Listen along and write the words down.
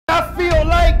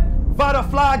Vada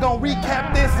Fly gonna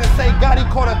recap this and say Gotti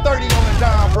caught a 30 on the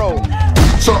John Road.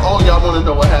 So all y'all wanna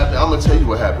know what happened, I'm gonna tell you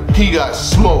what happened. He got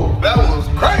smoked. That was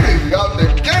crazy out the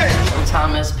game.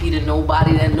 Sometimes SP to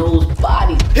nobody that knows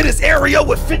body. Hit his area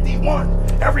with 51.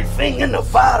 Everything in the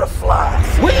Vada Fly.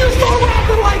 When you start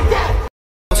rapping like that?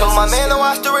 Told my man to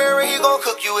watch the rear and he gon'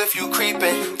 cook you if you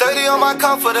creepin'. 30 on my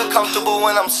comforter, comfortable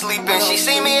when I'm sleeping. She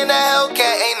see me in the Hellcat,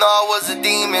 ain't know I was a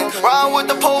demon. Ride with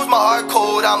the pose, my heart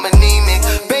cold, I'm anemic.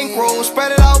 Bankroll,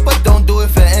 spread it out, but don't do it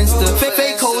for Insta.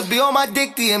 Fake codes be on my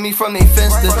dick, DM me from they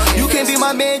Finsta. You can't be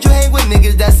my man, you hang with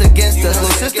niggas that's against us.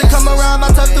 Little sister come around, I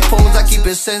tuck the pose, I keep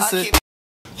it censored.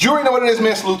 You already know what it is,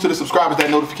 man. Salute to the subscribers, that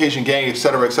notification gang,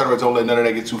 etc., etc. Don't let none of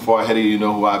that get too far ahead of you. You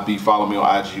know who I be. Follow me on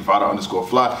IG,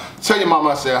 Vada_fly. Tell your mama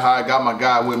I said hi. Got my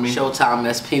guy with me. Showtime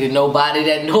SP to nobody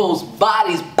that knows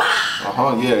bodies.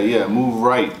 Bah! Yeah. Move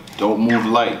right. Don't move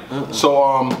light.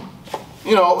 So,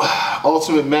 you know,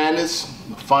 Ultimate Madness,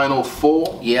 Final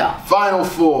Four. Yeah. Final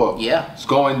Four. Yeah. It's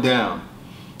going down.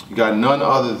 You got none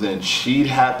other than Sheet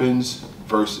Happens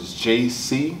versus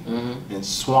JC and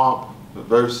Swamp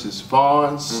versus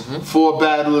Fonz. 4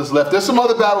 battlers left. There's some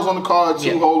other battles on the card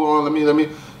too. Yeah. Hold on, let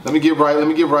me get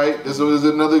right. There's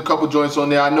another couple joints on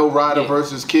there. I know Ryder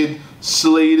versus Kid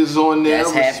Slade is on there.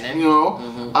 That's happening. You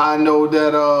know, I know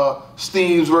that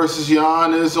Steams versus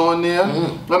Yana is on there.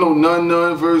 I know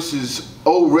Nun versus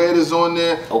O-Red is on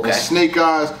there. Okay. And Snake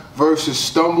Eyes versus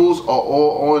Stumbles are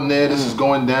all on there. This is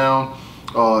going down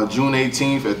June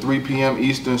 18th at 3 p.m.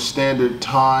 Eastern Standard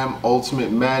Time. Ultimate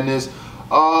Madness.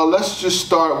 Let's just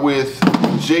start with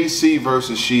JC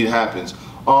versus Sheet Happens.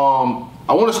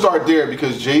 I want to start there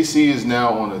because JC is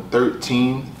now on a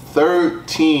 13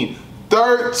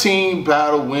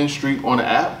 battle win streak on the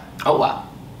app. Oh wow.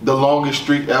 The longest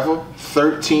streak ever.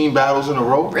 13 battles in a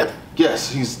row. Really?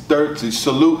 Yes, he's 13.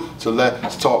 Salute to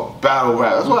Let's Talk Battle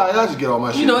Rap. That's why I just get all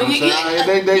my shit. You know, they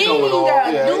know it all.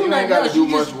 Yeah, you ain't got to do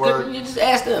much work. You just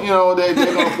ask them. You know, they're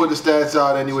going to put the stats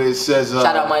out anyway. It says...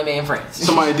 Shout out my man Franz.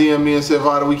 Somebody DM me and said,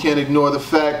 Vada, we can't ignore the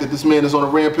fact that this man is on a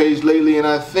rampage lately, and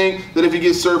I think that if he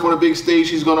gets surfed on a big stage,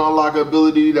 he's going to unlock an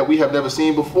ability that we have never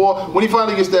seen before. When he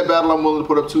finally gets that battle, I'm willing to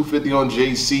put up 250 on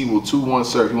JC. Will 2-1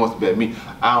 surf. He wants to bet me.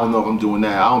 I don't know if I'm doing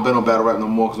that. I don't bet on battle rap no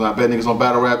more because when I bet niggas on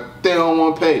battle rap, they don't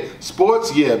want to pay.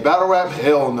 Sports, yeah. Battle rap,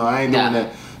 hell no, I ain't doing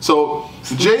that. So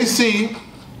JC's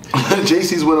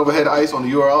win over Head Ice on the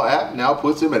URL app now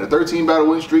puts him at a 13 battle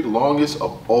win streak, longest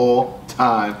of all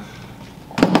time.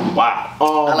 Wow.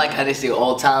 I like how they say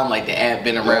all time, like the app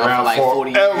been around for like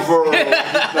 40 years.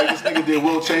 Like this nigga did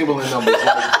Will Chamberlain numbers.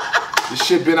 Like, this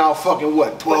shit been out fucking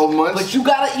what, 12 months? But you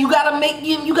gotta make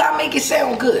it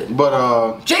sound good. But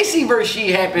JC versus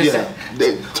Sheet Happens. Yeah,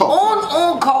 they talk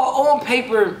on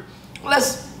paper.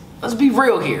 Let's be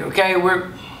real here, okay? I've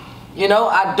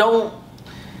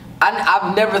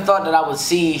never thought that I would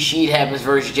see Sheet Happens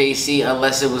versus JC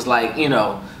unless it was like, you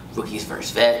know, rookies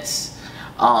versus vets,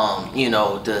 you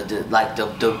know,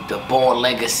 the Born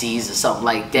Legacies or something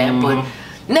like that. But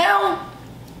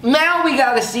now we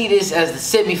gotta see this as the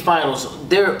semifinals.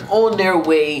 They're on their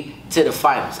way to the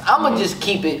finals. I'm gonna just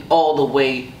keep it all the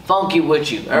way funky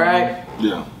with you, all right?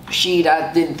 Yeah. Sheet,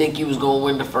 I didn't think you was gonna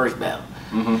win the first battle.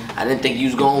 I didn't think you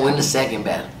was gonna win the second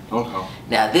battle. Okay.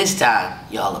 Now this time,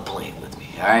 y'all are playing with me.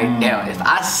 All right. Now, if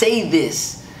I say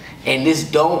this and this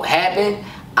don't happen,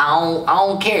 I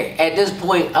don't care. At this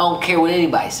point, I don't care what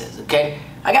anybody says. Okay.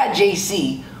 I got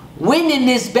JC winning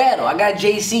this battle. I got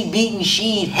JC beating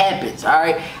Sheet Happens. All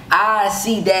right. I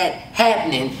see that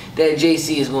happening. That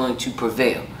JC is going to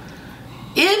prevail.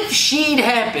 If Sheet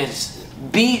Happens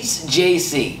beats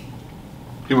JC.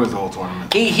 He wins the whole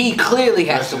tournament. He clearly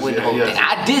has to win the whole thing.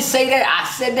 I did say that. I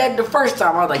said that the first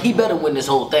time. I was like, he better win this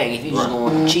whole thing if he's just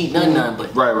going to cheat, none.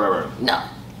 But right. No.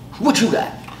 What you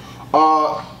got?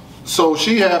 So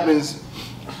Sheet Happens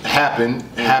happened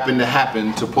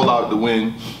to pull out the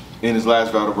win in his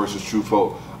last battle versus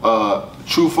Truffaut.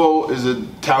 Truffaut is a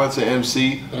talented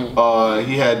MC.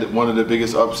 He had one of the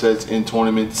biggest upsets in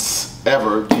tournaments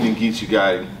ever, beating Geechee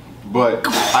Gotti. But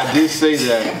I did say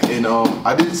that, and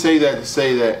to say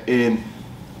that in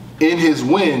his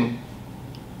win,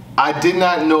 I did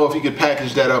not know if he could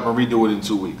package that up and redo it in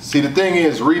 2 weeks. See, the thing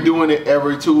is, redoing it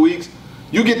every 2 weeks,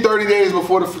 you get 30 days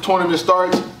before the tournament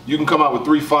starts, you can come out with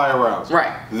 3 fire rounds.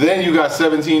 Right. Then you got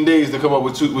 17 days to come up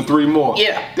with 3 more.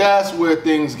 Yeah. That's where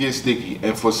things get sticky.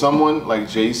 And for someone like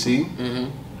JC,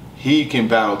 he can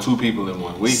battle 2 people in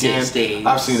 1 weekend. 6 days.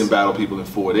 I've seen him battle people in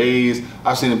 4 days.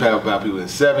 I've seen him battle people in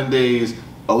 7 days,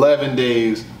 11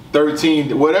 days,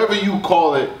 13, whatever you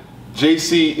call it.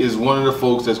 JC is one of the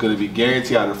folks that's going to be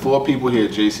guaranteed out of the 4 people here.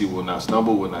 JC will not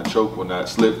stumble, will not choke, will not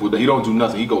slip. He don't do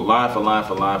nothing. He go line for line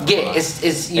for line for line.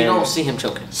 It's you don't see him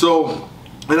choking. So,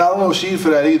 and I don't know Sheed for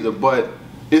that either, but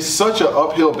it's such an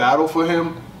uphill battle for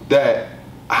him that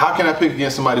how can I pick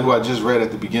against somebody who I just read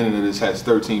at the beginning of this has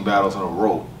 13 battles in a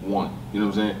row? Won. You know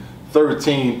what I'm saying?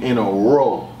 13 in a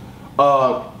row.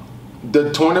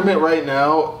 The tournament right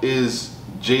now is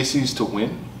JC's to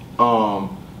win.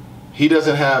 He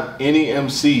doesn't have any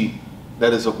MC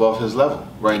that is above his level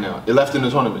right now. It left in the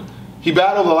tournament. He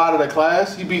battled a lot of the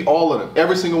class. He beat all of them.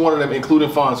 Every single one of them, including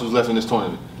Fonz, who's left in this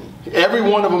tournament. Every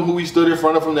one of them who he stood in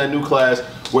front of from that new class,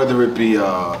 whether it be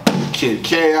Kid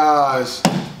Chaos,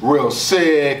 Real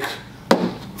Sick,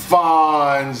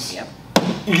 Fonz,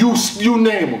 you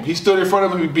name them. He stood in front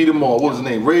of him, he beat them all. What was his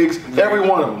name? Riggs. Every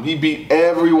one of them. He beat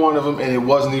every one of them, and it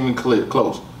wasn't even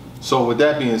close. So with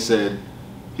that being said,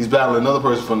 he's battling another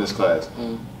person from this class.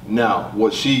 Now,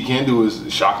 what she can do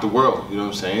is shock the world. You know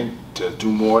what I'm saying? To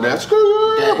do more of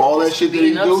that all that shit that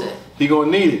he do. He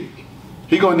gonna need it.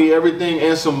 He gonna need everything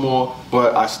and some more.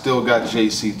 But I still got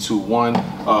JC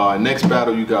 2-1. Next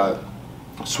battle you got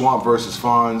Swamp versus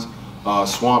Fonz.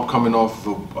 Swamp coming off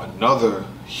of another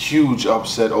huge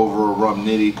upset over Rum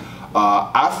Nitty.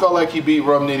 I felt like he beat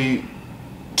Rum Nitty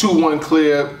 2-1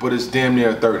 clear, but it's damn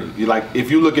near 30. Like,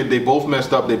 if you look at, they both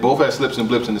messed up. They both had slips and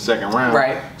blips in the second round.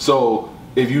 Right. So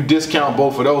if you discount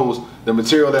both of those, the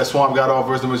material that Swamp got off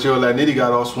versus the material that Nitty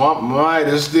got off, Swamp might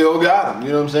have still got him. You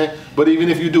know what I'm saying? But even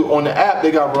if you do on the app,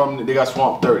 they got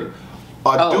Swamp 30.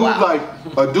 A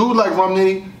dude like Rum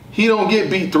Nitty, he don't get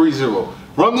beat 3-0.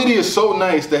 Rum Nitty is so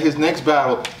nice that his next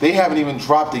battle, they haven't even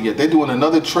dropped it yet. They're doing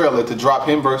another trailer to drop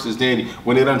him versus Danny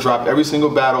when they done dropped every single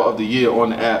battle of the year on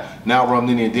the app. Now Rum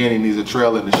Nitty and Danny needs a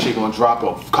trailer and the shit gonna drop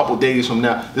a couple days from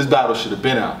now. This battle should have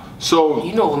been out. So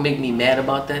you know what make me mad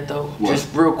about that though? What?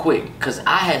 Just real quick, because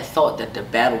I had thought that the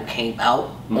battle came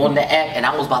out on the app and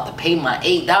I was about to pay my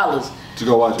 $8 to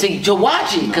go watch it. To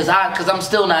watch it, because I'm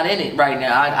still not in it right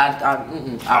now.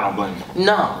 I don't blame you.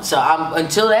 No, so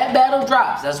until that battle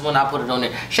drops, that's when I put it on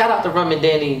there. Shout out to Rum and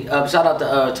Danny. Shout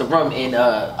out to Rum and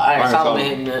Iron Solomon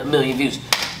hitting 1 million views.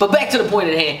 But back to the point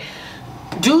at hand.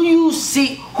 Do you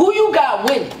see who you got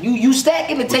winning? You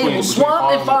stacking the table,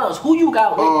 Swamp and Fonz. Who you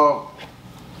got winning?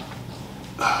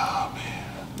 Oh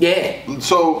man. Yeah.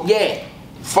 So yeah.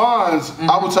 Fonz,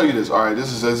 I will tell you this. All right,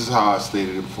 this is how I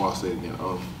stated it before I say it again.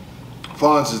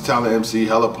 Fonz is a talented MC,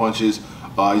 hella punches.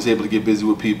 He's able to get busy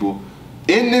with people.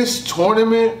 In this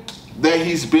tournament that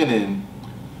he's been in,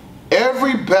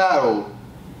 every battle,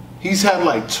 he's had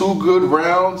like 2 good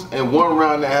rounds and 1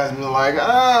 round that has been like,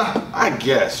 I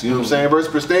guess. You know what I'm saying?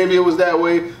 Versus Prestavia was that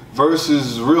way.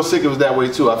 Versus Real Sick, it was that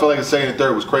way too. I felt like the second and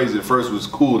third was crazy. The first was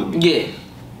cool to me. Yeah.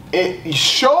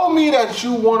 Show me that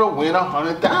you want to win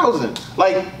 100,000.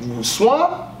 Like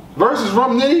Swamp versus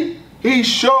Rum Nitty. He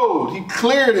showed, he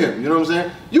cleared him, you know what I'm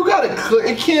saying? You gotta clear,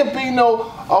 it can't be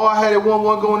no, oh I had it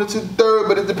 1-1 going into the third,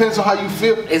 but it depends on how you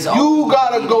feel. You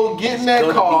gotta go get in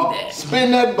that car,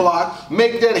 spin that block,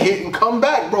 make that hit, and come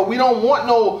back, bro. We don't want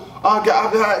no,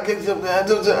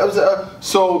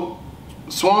 so,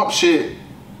 Swamp shit,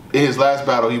 in his last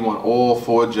battle, he won all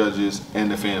 4 judges and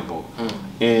the fan vote.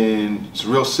 And it's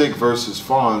Real Sick versus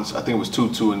Fonz, I think it was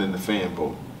 2-2 and then the fan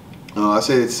vote. I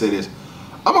said it to say this.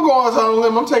 I'm gonna go outside on a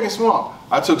limb. I'm taking Swamp.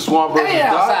 I took Swamp versus Dot.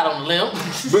 Outside on a limb.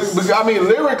 but I mean,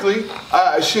 lyrically,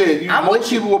 shit. Most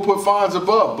people will put Fonz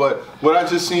above, but what I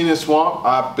just seen in Swamp,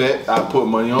 I bet I put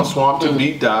money on Swamp to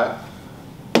beat Dot.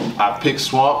 I picked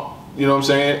Swamp. You know what I'm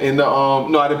saying? In the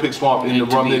no, I didn't pick Swamp in the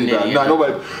Rum Nitty battle.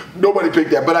 No, nobody picked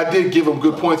that. But I did give him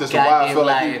good points as to why I felt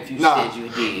like if you said you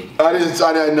did. I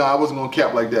didn't. No, I wasn't gonna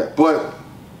cap like that. But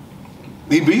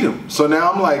he beat him. So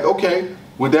now I'm like, okay.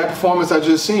 With that performance I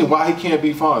just seen, why he can't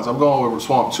beat Fonz? I'm going with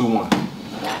Swamp 2-1.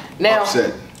 Now,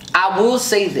 upset. I will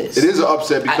say this. It is an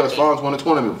upset because Fonz won a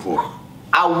tournament before.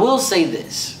 I will say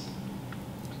this.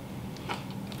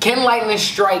 Can Lightning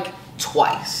strike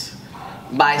twice?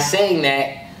 By saying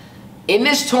that, in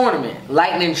this tournament,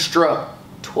 Lightning struck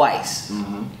twice.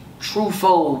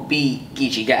 Truffaut beat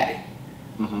Geechee Gotti.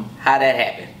 How that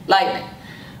happened? Lightning.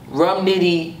 Rum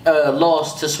Nitty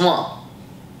lost to Swamp.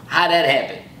 How that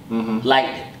happened?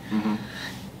 Lightning.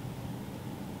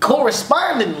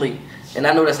 Correspondingly, and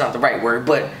I know that's not the right word,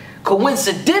 but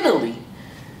coincidentally,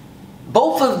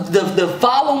 both of the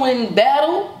following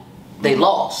battle, they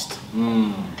lost.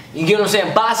 You get what I'm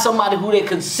saying? By somebody who they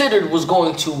considered was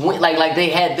going to win, like they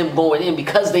had them going in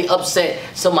because they upset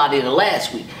somebody the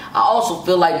last week. I also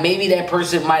feel like maybe that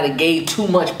person might have gave too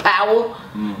much power,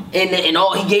 and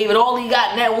all he gave it all he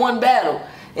got in that one battle.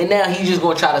 And now he's just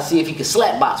going to try to see if he can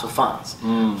slap box with Fonz.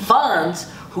 Fonz,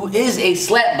 who is a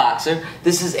slap boxer,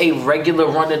 this is a regular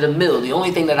run of the mill. The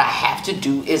only thing that I have to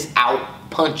do is out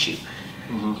punch you.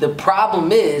 The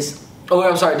problem is,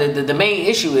 the main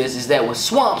issue is that with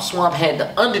Swamp had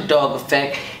the underdog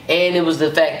effect, and it was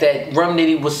the fact that Rum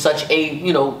Nitty was such a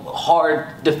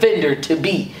hard defender to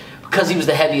beat because he was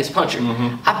the heaviest puncher.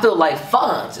 I feel like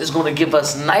Fonz is going to give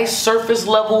us nice surface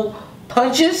level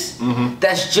punches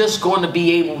that's just going to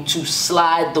be able to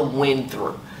slide the wind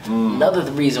through.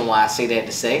 Another reason why I say that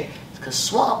to say is because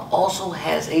Swamp also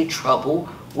has a trouble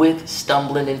with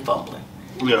stumbling and fumbling.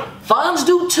 Yeah, Fonz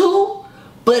do too,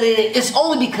 but it's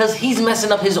only because he's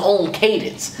messing up his own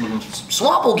cadence.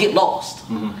 Swamp will get lost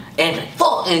and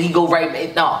he go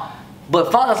right. No,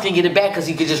 but Fonz can get it back because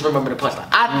he can just remember the punchline.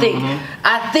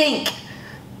 I think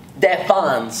that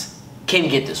Fonz can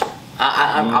get this one.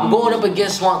 I'm going up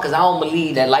against Swamp because I don't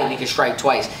believe that lightning can strike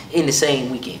twice in the same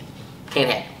weekend. Can't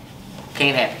happen.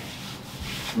 Can't happen.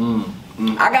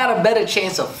 I got a better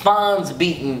chance of Fonz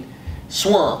beating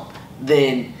Swamp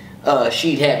than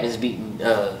Sheed Happens beating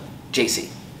JC.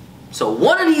 So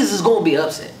one of these is gonna be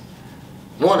upset.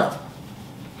 One of them.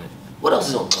 What else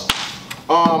is on the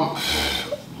card?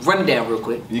 Run it down real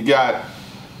quick. You got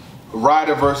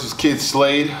Ryder versus Kid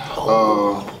Slade.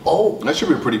 That should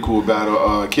be a pretty cool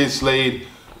battle. Kid Slade,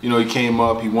 he came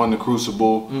up, he won the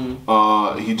Crucible.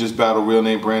 He just battled real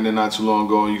name Brandon not too long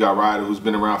ago. And you got Ryder, who's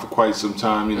been around for quite some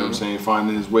time, you know what I'm saying,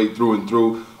 finding his way through and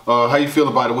through. How you feel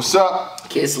about it? What's up?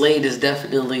 Kid Slade is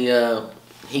definitely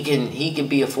he can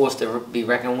be a force to be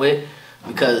reckoned with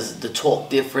because the talk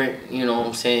different, you know what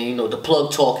I'm saying? The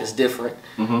plug talk is different.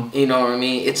 You know what I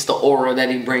mean? It's the aura that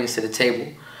he brings to the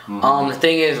table. The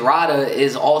thing is, Vada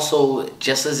is also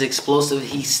just as explosive.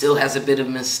 He still has a bit of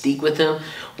mystique with him,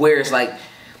 where it's like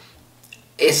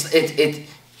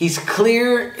he's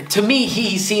clear to me.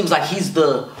 He seems like he's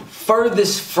the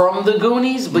furthest from the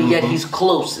Goonies, but yet he's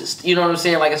closest. You know what I'm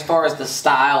saying? Like as far as the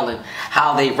style and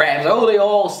how they rap, they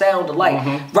all sound alike.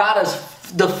 Vada's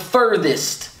the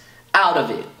furthest out of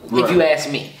it, if you ask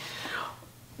me.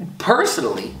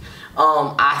 Personally,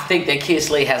 I think that Kid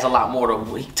Slade has a lot more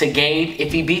to gain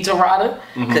if he beats a Vada,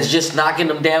 because just knocking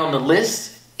him down the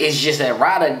list is just that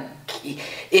Vada.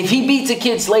 If he beats a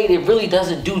Kid Slade, it really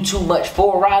doesn't do too much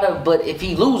for Vada, but if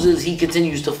he loses, he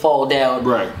continues to fall down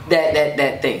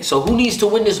that thing. So who needs to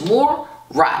win this more?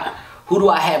 Vada. Who do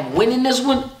I have winning this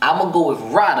one? I'm going to go with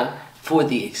Vada for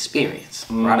the experience.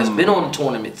 Vada's been on the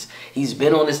tournaments. He's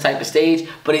been on this type of stage,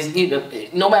 but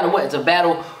he's no matter what, it's a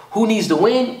battle. Who needs to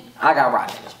win? I got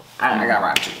Vada in this one. I got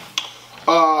Vada too.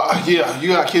 Yeah, you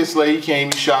got Kid Slade. He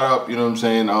came, he shot up. You know what I'm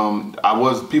saying?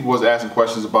 People was asking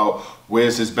questions about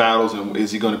where's his battles and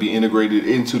is he going to be integrated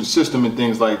into the system and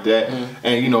things like that.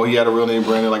 And he had a real name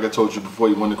Brandon, like I told you before.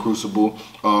 He won the Crucible.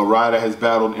 Ryder has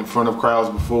battled in front of crowds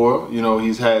before.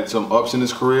 He's had some ups in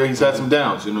his career. He's had some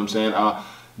downs. You know what I'm saying?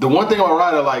 The one thing about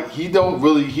Ryder, like he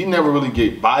never really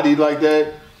get bodied like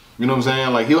that. You know what I'm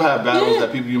saying? Like he'll have battles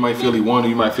that people you might feel he won or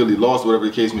you might feel he lost, whatever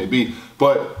the case may be.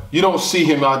 But you don't see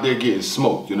him out there getting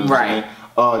smoked. You know what I'm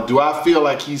saying? Do I feel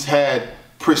like he's had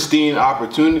pristine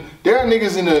opportunity? There are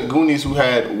niggas in the Goonies who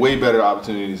had way better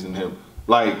opportunities than him.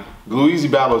 Like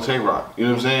Gluezy battled Tay-Rock. You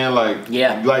know what I'm saying? Like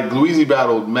Gluezy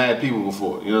battled mad people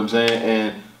before. You know what I'm saying?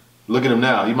 And look at him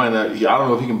now. He might not. I don't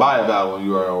know if he can buy a battle on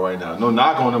URL right now. No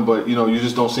knock on him, but you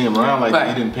just don't see him around like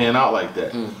that. He didn't pan out like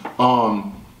that.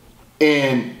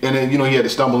 And then he had the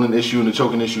stumbling issue and the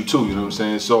choking issue too. You know what I'm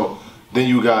saying? So then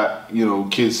you got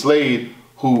Kid Slade,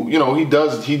 who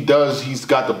he's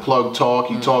got the plug talk.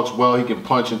 He talks well. He can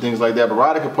punch and things like that. But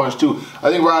Ryder can punch too.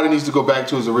 I think Ryder needs to go back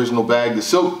to his original bag. The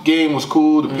Silk game was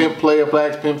cool. The Pimp Player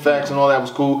Blacks, Pimp Facts, and all that was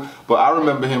cool. But I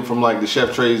remember him from like the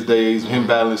Chef Trey's days, him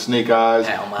battling Snake Eyes.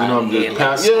 Like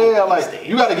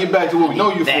you got to get back to what we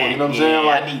know you for. You know what I'm saying?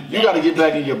 Like you got to get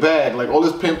back in your bag. Like all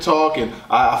this pimp talk and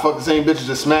I fuck the same bitches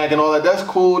that smack and all that. That's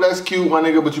cool. That's cute, my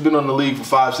nigga. But you've been on the league for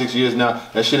 5-6 years now.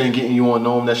 That shit ain't getting you on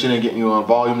Gnome. That shit ain't getting you on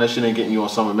Volume. That shit ain't getting you on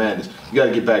Summer Madness. You got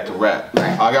to get back to rap.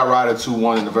 I got Ryder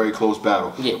 2-1 in a very close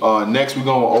battle. Next we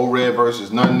going O-Red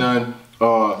versus None.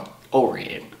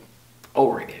 O-Red.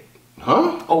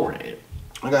 Huh? O-Red.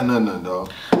 I got None,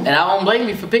 dog. And I don't blame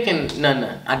you for picking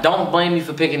None. I don't blame you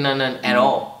for picking None at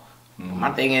all.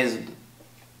 My thing is,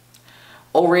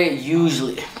 O-Red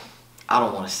usually, I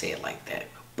don't want to say it like that,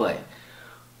 but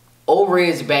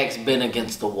O-Red's back's been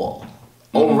against the wall.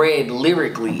 O-Red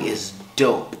lyrically is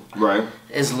dope. Right.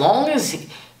 As long as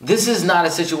this is not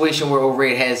a situation where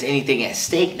O-Red has anything at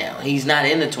stake now. He's not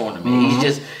in the tournament.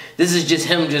 This is just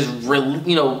him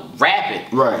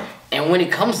rapping. Right. And when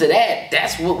it comes to that,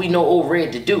 that's what we know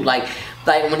O-Red to do. Like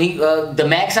when he the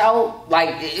max out,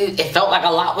 like it felt like a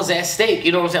lot was at stake.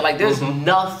 You know what I'm saying? Like there's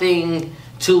nothing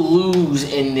to lose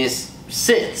in this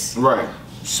sense. Right.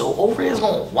 So Overeem's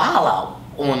gonna wild out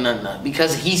on nothing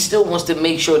because he still wants to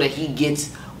make sure that he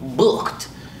gets booked.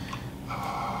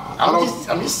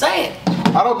 I'm just saying.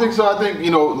 I don't think so. I think,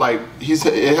 you know, like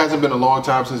it hasn't been a long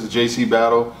time since the JC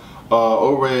battle.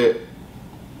 Overeem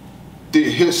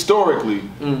historically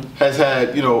has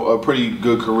had, you know, a pretty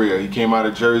good career. He came out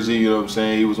of Jersey, you know what I'm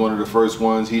saying? He was one of the first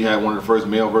ones. He had one of the first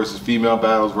male versus female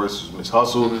battles versus Miss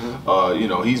Hustle. You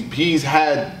know, he's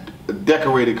had a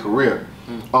decorated career.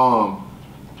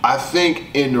 I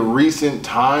think in the recent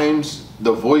times,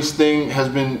 the voice thing has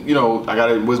been, you know, I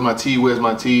gotta, where's my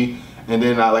tea? And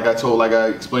then like I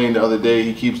explained the other day,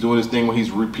 he keeps doing this thing where he's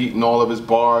repeating all of his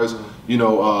bars, you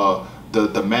know,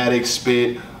 the Matic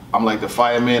spit. I'm like the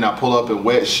fireman, I pull up and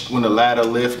wet when the ladder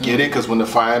lift, get it? Because when the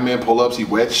fireman pull ups, he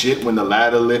wet shit when the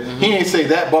ladder lift. He ain't say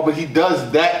that, but he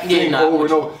does that thing over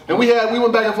and over. And we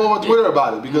went back and forth on Twitter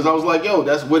about it because I was like, yo,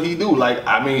 that's what he do. Like,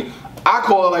 I mean, I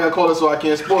call it like I call it so I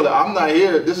can't spoil it. I'm not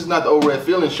here, this is not the Overeem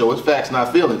Feelings show, it's facts,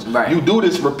 not feelings. Right. You do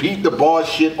this, repeat the bar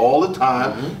shit all the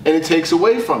time, and it takes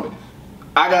away from it.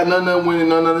 I got none of them winning,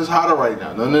 none of this hotter right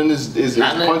now. None of them is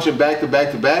punching back to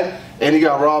back to back, and he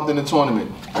got robbed in the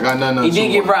tournament. I got none of them. He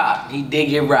did get robbed. He did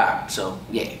get robbed. So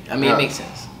yeah, I mean, it makes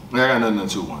sense. I got none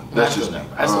of them 2-1. That's just me.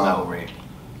 I still got Overeem.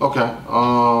 Okay.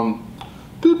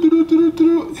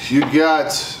 You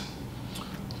got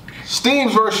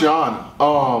Steams versus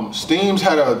Yana. Steams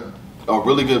had a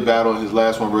really good battle in his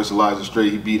last one versus Elijah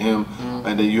Straight. He beat him,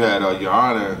 and then you had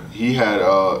Yana. He had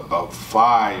a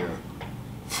fire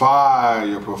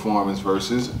performance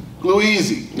versus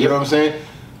Louise. You know what I'm saying?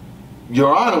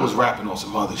 Your Honor was rapping on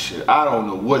some other shit. I don't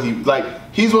know what he like.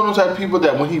 He's one of those type of people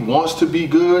that when he wants to be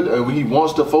good, and when he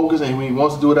wants to focus, and when he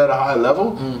wants to do it at a high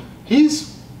level,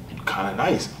 he's kind of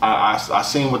nice. I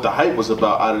seen what the hype was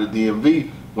about out of the DMV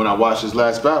when I watched his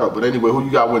last battle. But anyway, who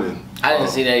you got winning? I didn't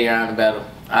see that Your Honor battle.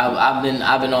 I've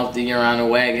been off the Your Honor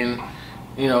wagon.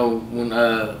 You know,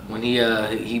 when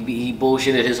he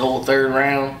bullshitted his whole third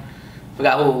round.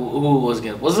 Forgot who it was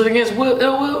against. Was it against Will?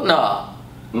 No.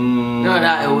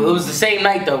 No, it was the same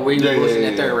night though where he was pushing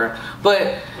that third round.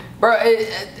 But bro,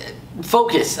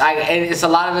 focus. And it's a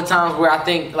lot of the times where I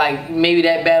think like maybe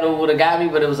that battle would have got me,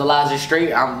 but it was Elijah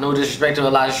Straight. I'm no disrespect to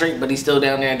Elijah Straight, but he's still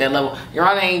down there at that level. Your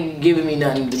Honor ain't giving me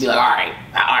nothing to be like, all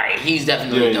right, he's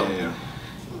definitely dope.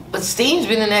 But Steam's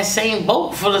been in that same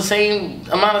boat for the same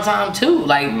amount of time too.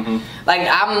 Like,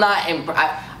 I'm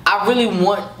not. I really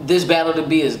want this battle to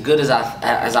be as good as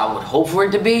I would hope for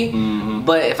it to be.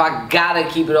 But if I gotta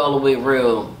keep it all the way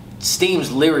real,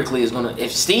 Steams lyrically is gonna.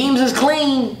 If Steams is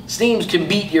clean, Steams can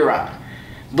beat Your Honor.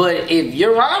 But if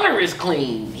Your Honor is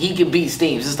clean, he can beat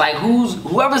Steams. It's like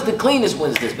whoever's the cleanest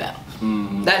wins this battle.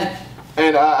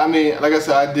 And I mean, like I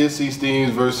said, I did see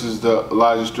Steams versus the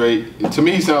Elijah Straight. To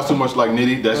me, he sounds too much like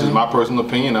Nitty. That's just my personal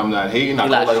opinion. I'm not hating.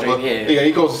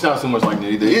 He goes to sound too much like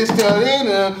Nitty. It's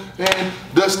and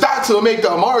the stocks will make the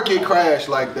market crash.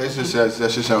 Like that just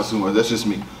sounds too much. That's just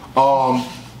me. I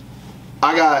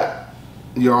got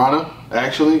Your Honor.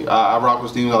 Actually, I rock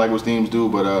with Steams. I like what Steams do,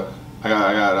 but I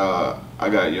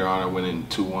got Your Honor winning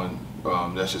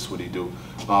 2-1. That's just what he do.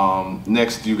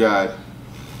 Next, you got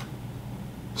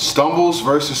Stumbles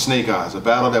versus Snake Eyes, a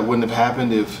battle that wouldn't have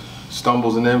happened if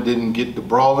Stumbles and them didn't get the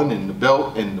brawling and the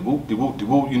belt and the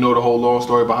whoop-de-whoop-de-whoop. You know the whole long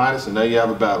story behind it, and now you have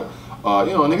a battle.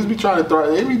 You know, niggas be trying to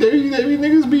throw, every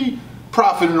niggas be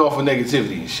profiting off of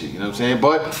negativity and shit, you know what I'm saying?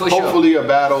 But hopefully a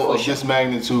battle of this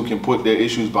magnitude can put their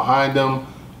issues behind them.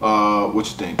 What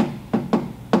you think?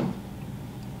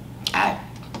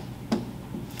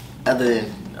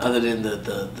 Other than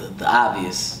the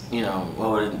obvious, you know,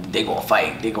 or they gonna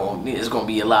fight. It's gonna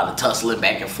be a lot of tussling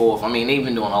back and forth. I mean, they've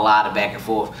been doing a lot of back and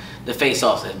forth. The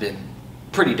face-offs have been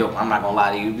pretty dope. I'm not gonna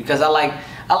lie to you because I like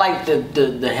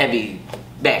the heavy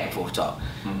back and forth talk.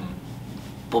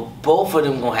 But both of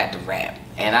them gonna have to rap,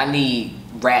 and I need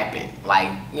rapping.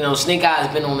 Like, you know, Snake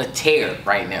Eyes been on a tear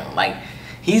right now. Like,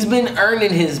 he's been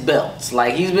earning his belts.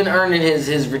 Like, he's been earning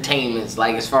his retainments.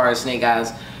 Like, as far as Snake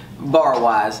Eyes bar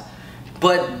wise.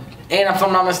 But, and if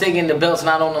I'm not mistaken, the belt's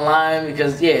not on the line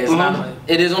because, yeah, it's not.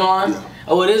 It is on the line? Yeah.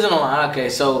 Oh, it isn't on the line. Okay,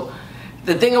 so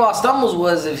the thing about Stumbles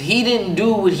was if he didn't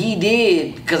do what he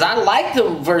did, because I liked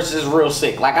him versus Real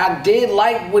Sick. Like, I did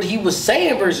like what he was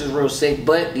saying versus Real Sick,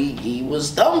 but he was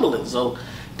stumbling. So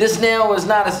this now is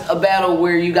not a battle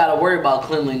where you got to worry about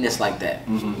cleanliness like that.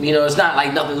 You know, it's not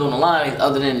like nothing's on the line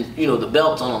other than, you know, the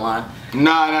belt's on the line.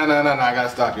 Nah, I got to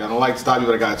stop you. I don't like to stop you,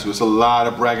 but I got to. It's a lot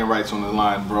of bragging rights on the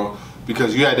line, bro.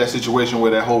 Because you had that situation where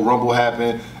that whole rumble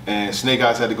happened and Snake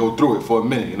Eyes had to go through it for a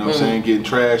minute, you know what I'm saying? Getting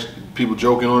trashed, people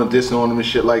joking on him, dissing on him and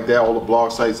shit like that, all the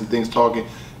blog sites and things talking,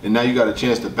 and now you got a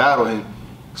chance to battle him.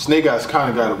 Snake Eyes kind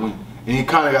of got to win. And he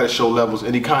kind of got to show levels,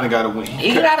 and he kind of got to win.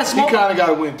 He kind of got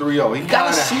to win 3-0. He kind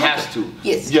of has to.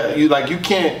 Yes. Yeah, you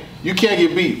can't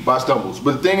get beat by Stumbles.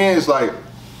 But the thing is, like,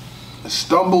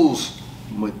 Stumbles,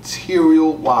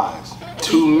 material-wise,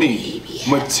 to me,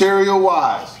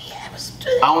 material-wise,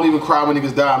 I don't even cry when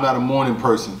niggas die. I'm not a mourning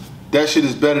person. That shit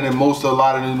is better than a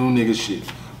lot of the new niggas shit.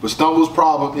 But Stumbles'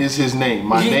 problem is his name.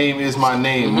 My name is my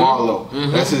name, Marlo.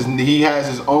 That's he has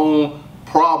his own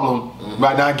problem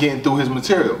by not getting through his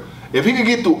material. If he could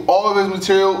get through all of his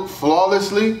material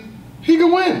flawlessly, he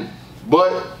could win.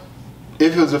 But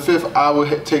if it was a fifth, I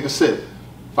would take a sip.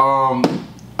 I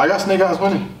got Snake Eyes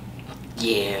winning.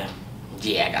 Yeah,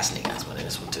 I got Snake Eyes winning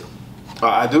this one too.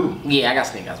 I do. Yeah, I got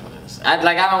Snake Eyes winning this. I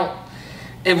don't.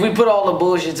 If we put all the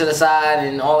bullshit to the side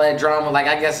and all that drama, like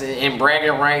I guess in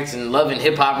bragging rights and loving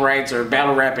hip hop rights or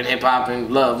battle rap and hip hop and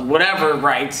love, whatever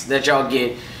rights that y'all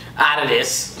get out of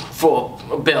this for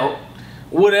a belt,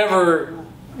 whatever,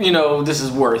 you know, this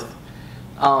is worth.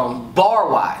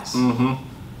 Bar wise,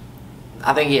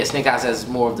 I think, yeah, Snake Eyes has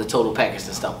more of the total package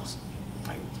than Stumbles.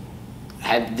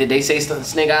 Like, did they say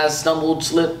Snake Eyes stumbled,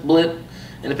 slipped, blip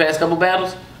in the past couple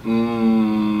battles?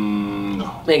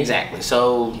 No. Exactly.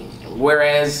 So,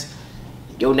 whereas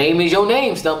your name is your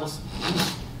name, Stumbles.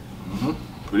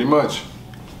 Pretty much.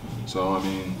 So, I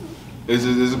mean, it's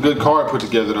a good card put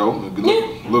together, though.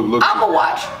 Look. I'm going to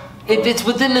watch. If it's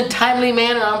within the timely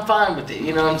manner, I'm fine with it.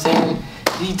 You know what I'm saying?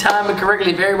 You time it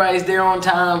correctly. If everybody's there on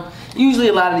time, usually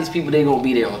a lot of these people, they're going to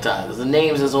be there on time. Because the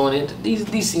names that's on it,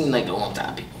 these seem like the on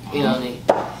time people. You know what I mean?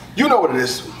 You know what it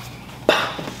is.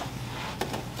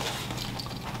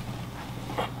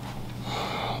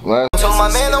 Told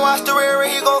my man to watch the rear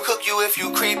and he gon' cook you if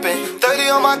you creepin'. 30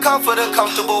 on my comforter,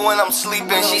 comfortable when I'm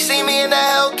sleeping. She see me in the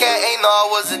Hellcat, ain't know I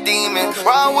was a demon.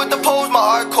 Ride with the pose, my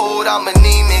heart cold, I'm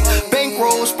anemic.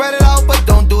 Bankroll, spread it out, but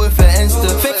don't do it for Insta.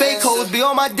 Fake codes be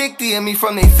on my dick, DM me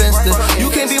from they finster.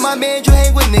 You can't be my man, you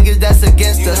hang with niggas that's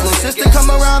against us. No sister come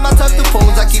around, I tuck the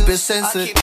pose, I keep it censored.